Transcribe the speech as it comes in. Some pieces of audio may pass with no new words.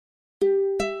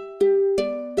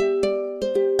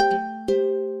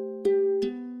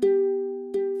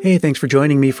Hey, thanks for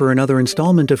joining me for another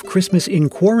installment of Christmas in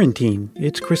Quarantine.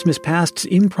 It's Christmas Past's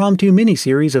impromptu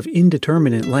miniseries of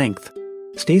indeterminate length.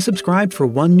 Stay subscribed for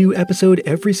one new episode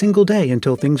every single day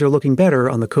until things are looking better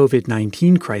on the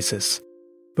COVID-19 crisis.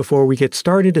 Before we get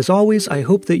started, as always, I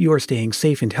hope that you are staying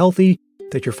safe and healthy,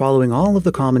 that you're following all of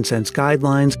the common sense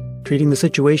guidelines, treating the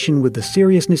situation with the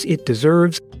seriousness it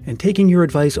deserves, and taking your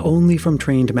advice only from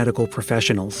trained medical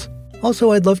professionals.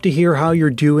 Also, I'd love to hear how you're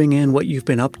doing and what you've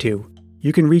been up to.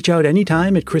 You can reach out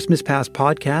anytime at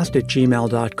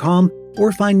christmaspastpodcast@gmail.com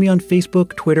or find me on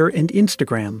Facebook, Twitter, and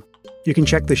Instagram. You can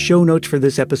check the show notes for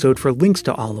this episode for links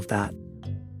to all of that.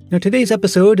 Now, today's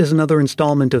episode is another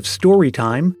installment of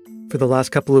Storytime. For the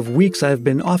last couple of weeks, I've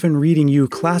been often reading you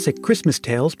classic Christmas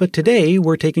tales, but today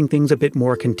we're taking things a bit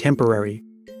more contemporary.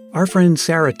 Our friend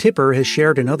Sarah Tipper has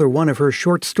shared another one of her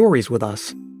short stories with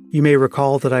us. You may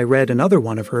recall that I read another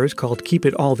one of hers called Keep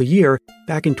It All the Year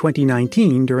back in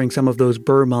 2019 during some of those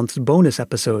Burr Months bonus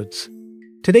episodes.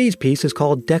 Today's piece is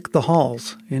called Deck the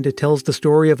Halls, and it tells the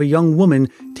story of a young woman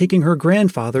taking her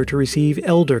grandfather to receive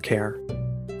elder care.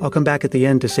 I'll come back at the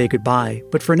end to say goodbye,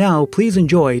 but for now, please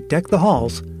enjoy Deck the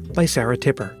Halls by Sarah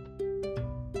Tipper.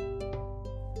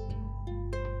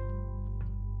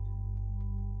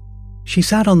 She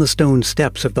sat on the stone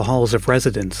steps of the halls of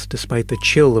residence despite the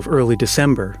chill of early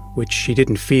December, which she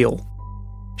didn't feel.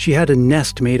 She had a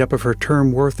nest made up of her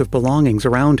term worth of belongings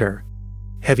around her.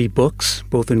 Heavy books,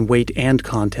 both in weight and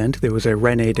content. There was a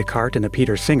René Descartes and a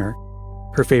Peter Singer.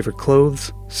 Her favorite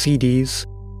clothes, CDs.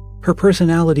 Her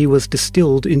personality was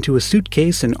distilled into a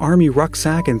suitcase, an army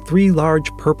rucksack, and 3 large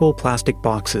purple plastic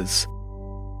boxes.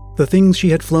 The things she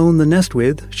had flown the nest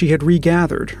with, she had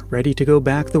regathered, ready to go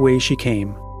back the way she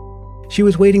came. She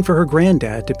was waiting for her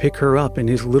granddad to pick her up in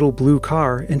his little blue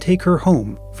car and take her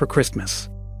home for Christmas.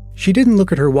 She didn't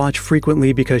look at her watch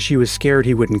frequently because she was scared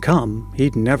he wouldn't come.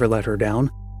 He'd never let her down.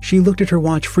 She looked at her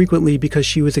watch frequently because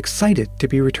she was excited to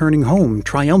be returning home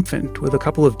triumphant with a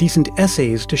couple of decent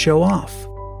essays to show off.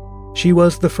 She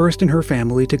was the first in her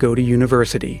family to go to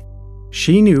university.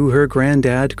 She knew her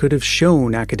granddad could have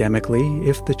shone academically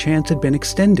if the chance had been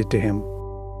extended to him.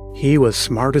 He was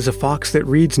smart as a fox that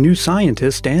reads New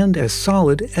Scientist and as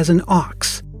solid as an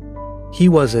ox. He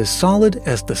was as solid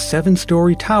as the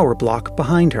 7-story tower block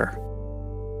behind her.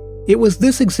 It was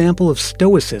this example of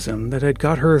stoicism that had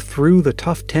got her through the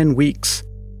tough 10 weeks.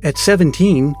 At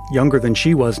 17, younger than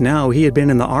she was now, he had been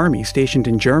in the army stationed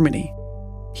in Germany.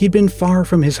 He'd been far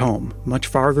from his home, much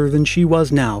farther than she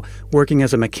was now, working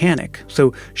as a mechanic,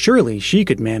 so surely she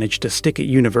could manage to stick at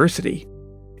university.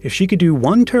 If she could do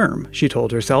one term, she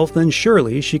told herself, then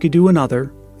surely she could do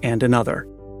another and another.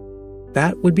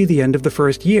 That would be the end of the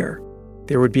first year.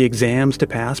 There would be exams to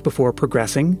pass before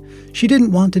progressing. She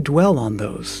didn't want to dwell on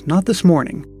those, not this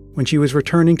morning, when she was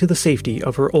returning to the safety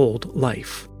of her old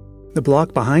life. The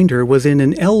block behind her was in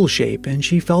an L shape, and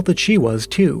she felt that she was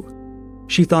too.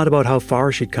 She thought about how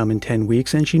far she'd come in 10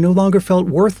 weeks, and she no longer felt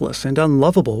worthless and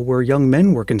unlovable where young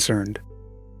men were concerned.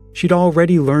 She'd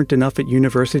already learnt enough at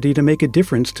university to make a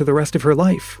difference to the rest of her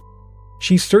life.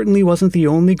 She certainly wasn't the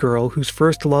only girl whose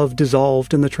first love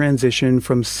dissolved in the transition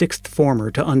from sixth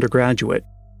former to undergraduate.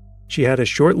 She had a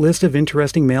short list of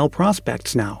interesting male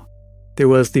prospects now. There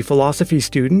was the philosophy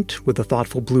student with the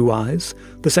thoughtful blue eyes,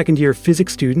 the second-year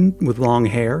physics student with long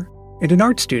hair, and an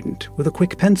art student with a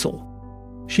quick pencil.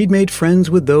 She'd made friends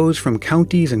with those from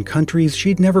counties and countries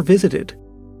she'd never visited.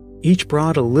 Each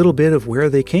brought a little bit of where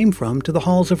they came from to the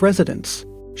halls of residence.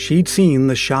 She'd seen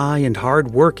the shy and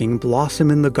hard-working blossom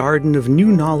in the garden of new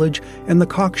knowledge and the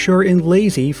cocksure and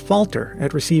lazy falter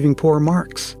at receiving poor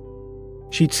marks.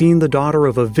 She'd seen the daughter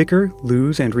of a vicar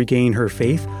lose and regain her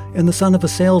faith, and the son of a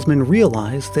salesman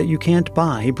realize that you can't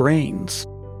buy brains.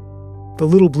 The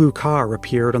little blue car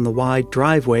appeared on the wide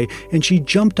driveway, and she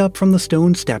jumped up from the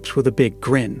stone steps with a big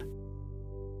grin.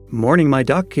 "Morning, my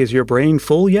duck. Is your brain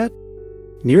full yet?"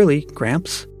 "Nearly,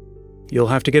 Gramps." "You'll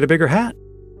have to get a bigger hat."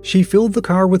 She filled the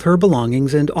car with her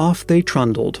belongings, and off they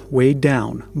trundled, weighed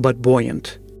down, but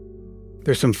buoyant.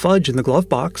 "There's some fudge in the glove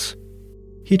box."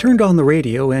 He turned on the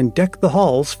radio, and Deck the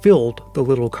Halls filled the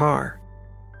little car.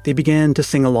 They began to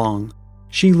sing along.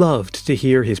 She loved to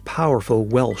hear his powerful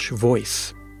Welsh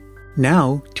voice.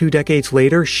 Now, 2 decades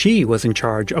later, she was in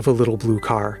charge of a little blue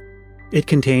car. It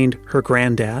contained her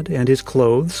granddad and his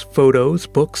clothes, photos,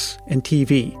 books, and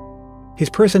TV. His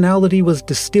personality was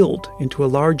distilled into a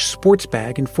large sports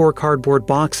bag and 4 cardboard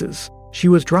boxes. She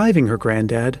was driving her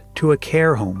granddad to a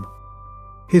care home.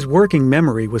 His working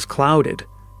memory was clouded.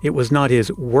 It was not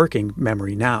his working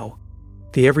memory now.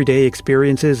 The everyday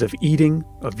experiences of eating,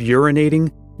 of urinating,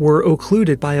 were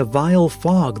occluded by a vile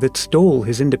fog that stole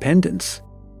his independence.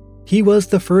 He was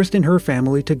the first in her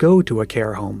family to go to a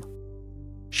care home.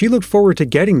 She looked forward to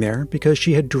getting there because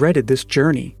she had dreaded this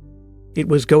journey. It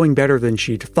was going better than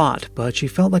she'd thought, but she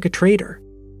felt like a traitor.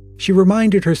 She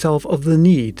reminded herself of the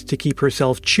need to keep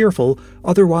herself cheerful,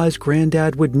 otherwise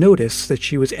Granddad would notice that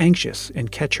she was anxious and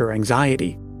catch her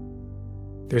anxiety.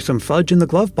 "There's some fudge in the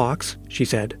glove box," she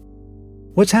said.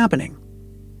 "What's happening?"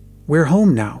 "We're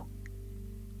home now."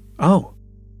 "Oh."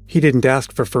 He didn't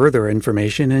ask for further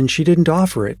information, and she didn't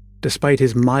offer it, despite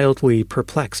his mildly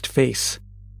perplexed face.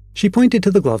 She pointed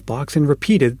to the glove box and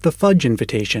repeated the fudge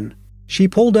invitation. She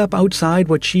pulled up outside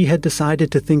what she had decided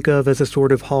to think of as a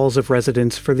sort of halls of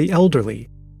residence for the elderly.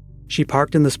 She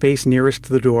parked in the space nearest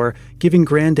the door, giving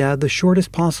Granddad the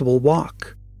shortest possible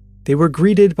walk. They were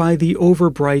greeted by the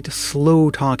overbright,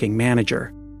 slow-talking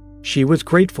manager. She was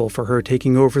grateful for her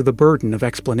taking over the burden of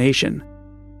explanation.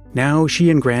 Now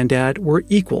she and Granddad were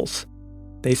equals.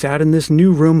 They sat in this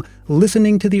new room,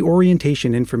 listening to the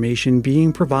orientation information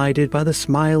being provided by the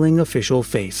smiling official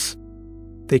face.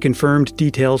 They confirmed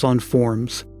details on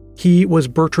forms. He was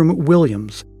Bertram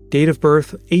Williams, date of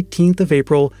birth 18th of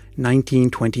April,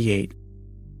 1928.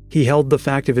 He held the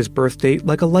fact of his birth date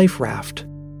like a life raft.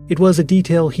 It was a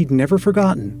detail he'd never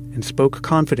forgotten and spoke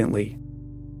confidently.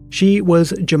 She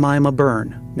was Jemima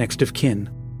Byrne, next of kin.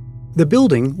 The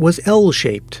building was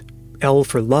L-shaped. L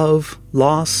for love,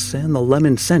 loss, and the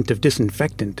lemon scent of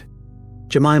disinfectant.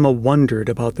 Jemima wondered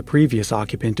about the previous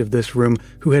occupant of this room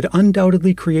who had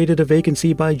undoubtedly created a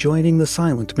vacancy by joining the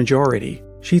silent majority.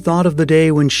 She thought of the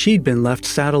day when she'd been left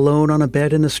sat alone on a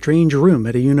bed in a strange room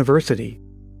at a university.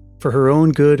 For her own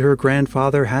good, her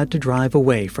grandfather had to drive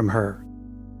away from her.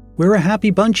 "We're a happy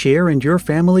bunch here, and your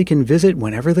family can visit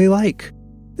whenever they like.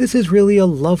 This is really a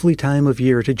lovely time of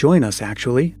year to join us,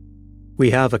 actually. We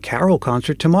have a carol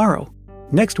concert tomorrow.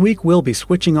 Next week we'll be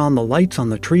switching on the lights on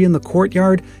the tree in the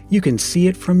courtyard. You can see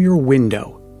it from your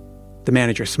window." The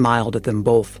manager smiled at them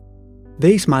both.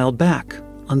 They smiled back,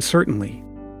 uncertainly.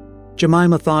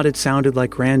 Jemima thought it sounded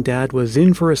like Granddad was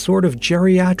in for a sort of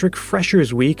geriatric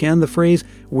freshers week, and the phrase,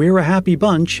 "we're a happy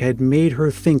bunch," had made her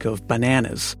think of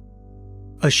bananas.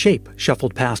 A shape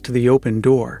shuffled past the open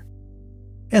door.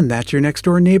 "And that's your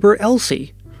next-door neighbor,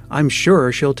 Elsie. I'm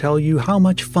sure she'll tell you how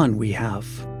much fun we have."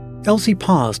 Elsie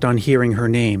paused on hearing her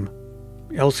name.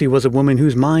 Elsie was a woman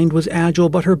whose mind was agile,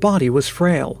 but her body was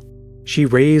frail. She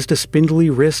raised a spindly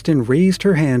wrist and raised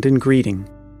her hand in greeting.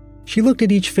 She looked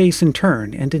at each face in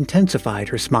turn and intensified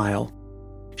her smile.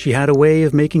 She had a way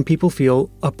of making people feel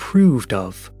approved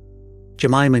of.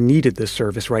 Jemima needed this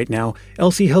service right now.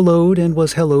 Elsie helloed and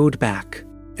was helloed back.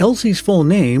 Elsie's full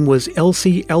name was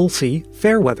Elsie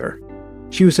Fairweather.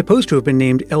 She was supposed to have been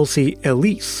named Elsie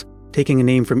Elise, taking a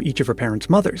name from each of her parents'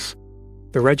 mothers.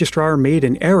 The registrar made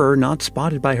an error not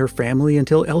spotted by her family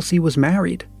until Elsie was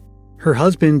married. Her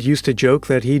husband used to joke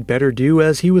that he'd better do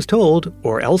as he was told,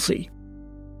 or Elsie.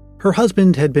 Her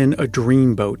husband had been a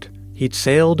dreamboat. He'd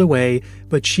sailed away,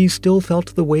 but she still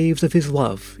felt the waves of his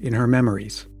love in her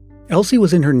memories. Elsie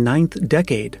was in her 9th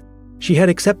decade. She had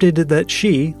accepted that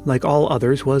she, like all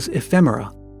others, was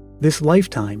ephemera. This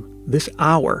lifetime, this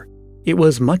hour, it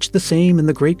was much the same in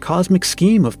the great cosmic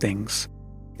scheme of things.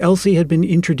 Elsie had been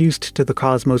introduced to the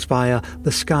cosmos via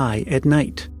the sky at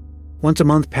night. Once a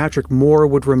month, Patrick Moore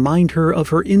would remind her of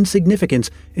her insignificance,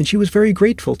 and she was very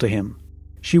grateful to him.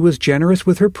 She was generous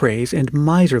with her praise and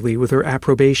miserly with her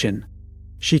approbation.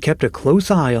 She kept a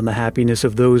close eye on the happiness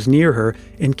of those near her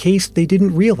in case they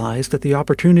didn't realize that the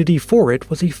opportunity for it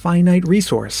was a finite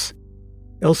resource.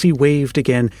 Elsie waved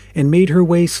again and made her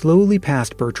way slowly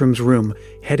past Bertram's room,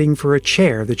 heading for a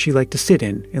chair that she liked to sit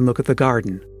in and look at the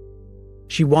garden.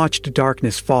 She watched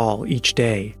darkness fall each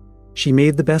day. She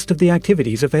made the best of the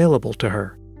activities available to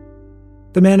her.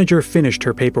 The manager finished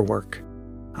her paperwork.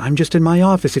 "I'm just in my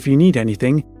office if you need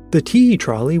anything. The tea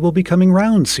trolley will be coming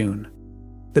round soon."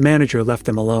 The manager left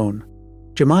them alone.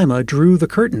 Jemima drew the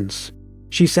curtains.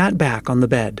 She sat back on the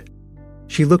bed.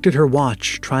 She looked at her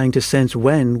watch, trying to sense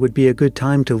when would be a good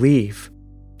time to leave.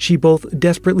 She both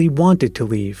desperately wanted to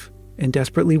leave and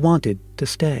desperately wanted to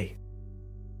stay.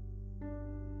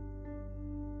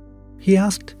 He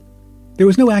asked. There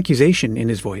was no accusation in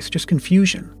his voice, just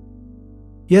confusion.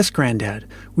 "Yes, Granddad,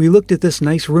 we looked at this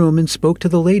nice room and spoke to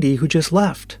the lady who just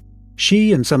left.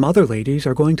 She and some other ladies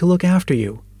are going to look after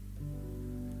you."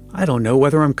 "I don't know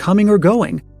whether I'm coming or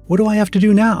going. What do I have to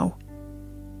do now?"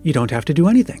 "You don't have to do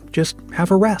anything. Just have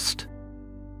a rest."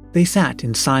 They sat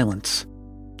in silence.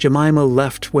 Jemima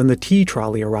left when the tea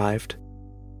trolley arrived.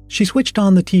 She switched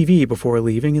on the TV before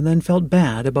leaving and then felt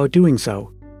bad about doing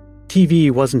so.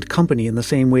 TV wasn't company in the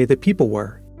same way that people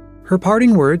were. Her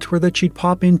parting words were that she'd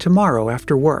pop in tomorrow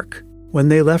after work. When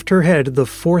they left her head, the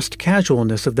forced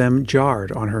casualness of them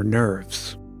jarred on her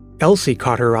nerves. Elsie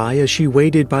caught her eye as she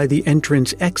waited by the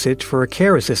entrance exit for a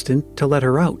care assistant to let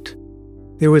her out.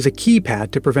 There was a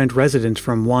keypad to prevent residents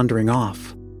from wandering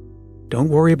off. "Don't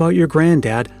worry about your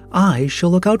granddad. I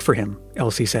shall look out for him,"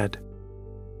 Elsie said.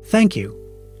 "Thank you."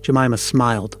 Jemima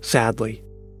smiled sadly.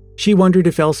 She wondered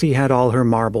if Elsie had all her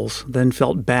marbles, then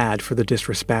felt bad for the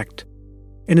disrespect.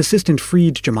 An assistant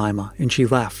freed Jemima, and she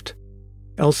left.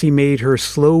 Elsie made her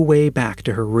slow way back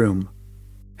to her room.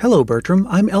 "Hello, Bertram.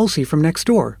 I'm Elsie from next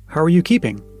door. How are you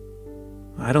keeping?"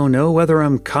 "I don't know whether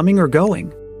I'm coming or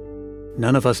going."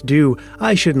 "None of us do.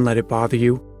 I shouldn't let it bother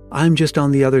you. I'm just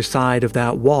on the other side of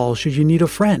that wall should you need a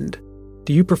friend.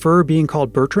 Do you prefer being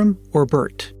called Bertram or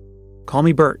Bert?" "Call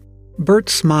me Bert." Bert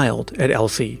smiled at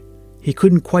Elsie. He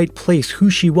couldn't quite place who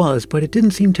she was, but it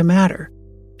didn't seem to matter.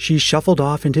 She shuffled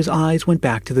off and his eyes went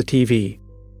back to the TV.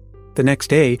 The next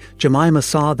day, Jemima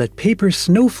saw that paper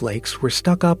snowflakes were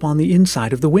stuck up on the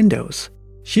inside of the windows.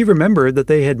 She remembered that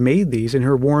they had made these in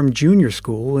her warm junior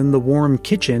school in the warm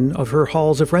kitchen of her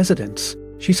halls of residence.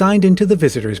 She signed into the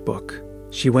visitor's book.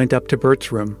 She went up to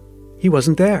Bert's room. He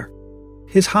wasn't there.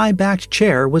 His high-backed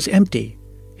chair was empty.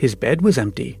 His bed was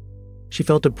empty. She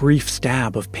felt a brief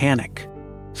stab of panic.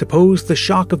 Suppose the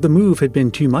shock of the move had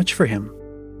been too much for him.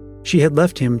 She had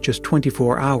left him just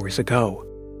 24 hours ago.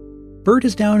 "Bert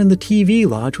is down in the TV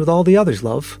lodge with all the others,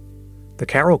 love. The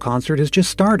carol concert has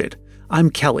just started. I'm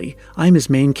Kelly. I'm his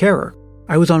main carer.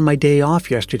 I was on my day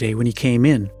off yesterday when he came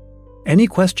in. Any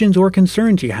questions or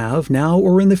concerns you have, now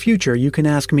or in the future, you can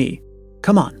ask me.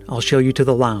 Come on, I'll show you to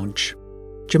the lounge."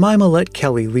 Jemima let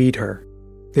Kelly lead her.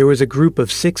 There was a group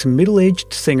of 6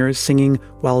 middle-aged singers singing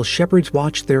while shepherds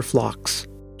watched their flocks.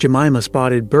 Jemima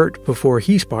spotted Bert before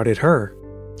he spotted her.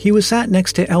 He was sat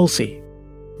next to Elsie.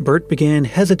 Bert began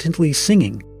hesitantly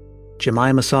singing.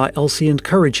 Jemima saw Elsie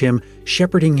encourage him,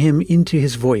 shepherding him into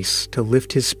his voice to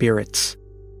lift his spirits.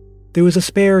 There was a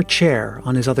spare chair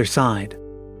on his other side.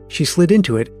 She slid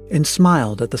into it and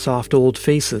smiled at the soft old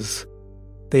faces.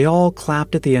 They all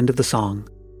clapped at the end of the song.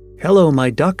 "Hello, my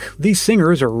duck. These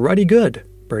singers are ruddy good,"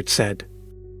 Bert said.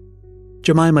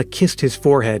 Jemima kissed his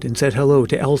forehead and said hello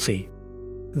to Elsie.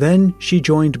 Then she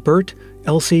joined Bert,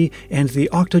 Elsie, and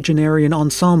the octogenarian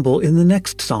ensemble in the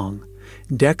next song,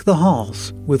 "Deck the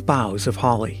Halls with Boughs of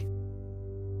Holly."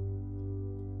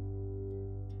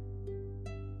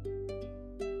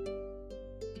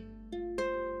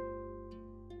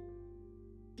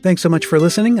 Thanks so much for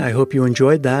listening. I hope you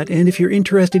enjoyed that. And if you're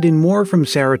interested in more from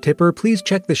Sarah Tipper, please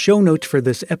check the show notes for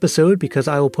this episode because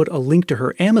I will put a link to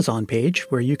her Amazon page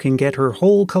where you can get her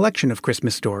whole collection of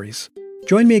Christmas stories.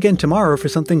 Join me again tomorrow for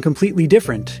something completely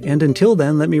different. And until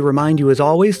then, let me remind you as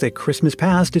always that Christmas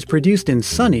Past is produced in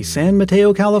sunny San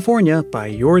Mateo, California by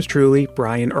yours truly,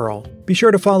 Brian Earl. Be sure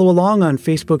to follow along on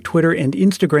Facebook, Twitter, and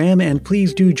Instagram, and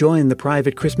please do join the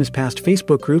private Christmas Past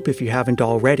Facebook group if you haven't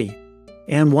already.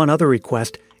 And one other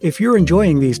request, if you're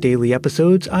enjoying these daily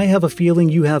episodes, I have a feeling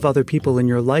you have other people in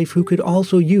your life who could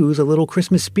also use a little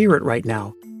Christmas spirit right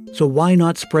now. So why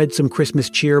not spread some Christmas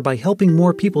cheer by helping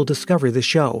more people discover the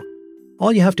show?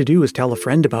 All you have to do is tell a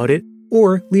friend about it,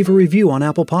 or leave a review on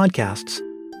Apple Podcasts.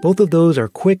 Both of those are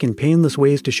quick and painless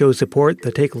ways to show support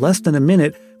that take less than a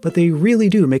minute, but they really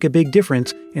do make a big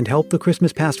difference and help the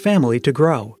Christmas Past family to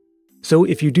grow. So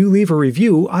if you do leave a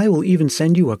review, I will even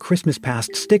send you a Christmas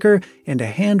Past sticker and a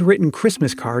handwritten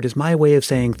Christmas card as my way of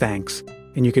saying thanks.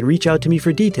 And you can reach out to me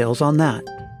for details on that.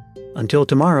 Until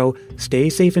tomorrow, stay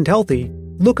safe and healthy,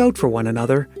 look out for one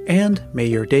another, and may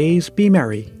your days be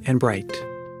merry and bright.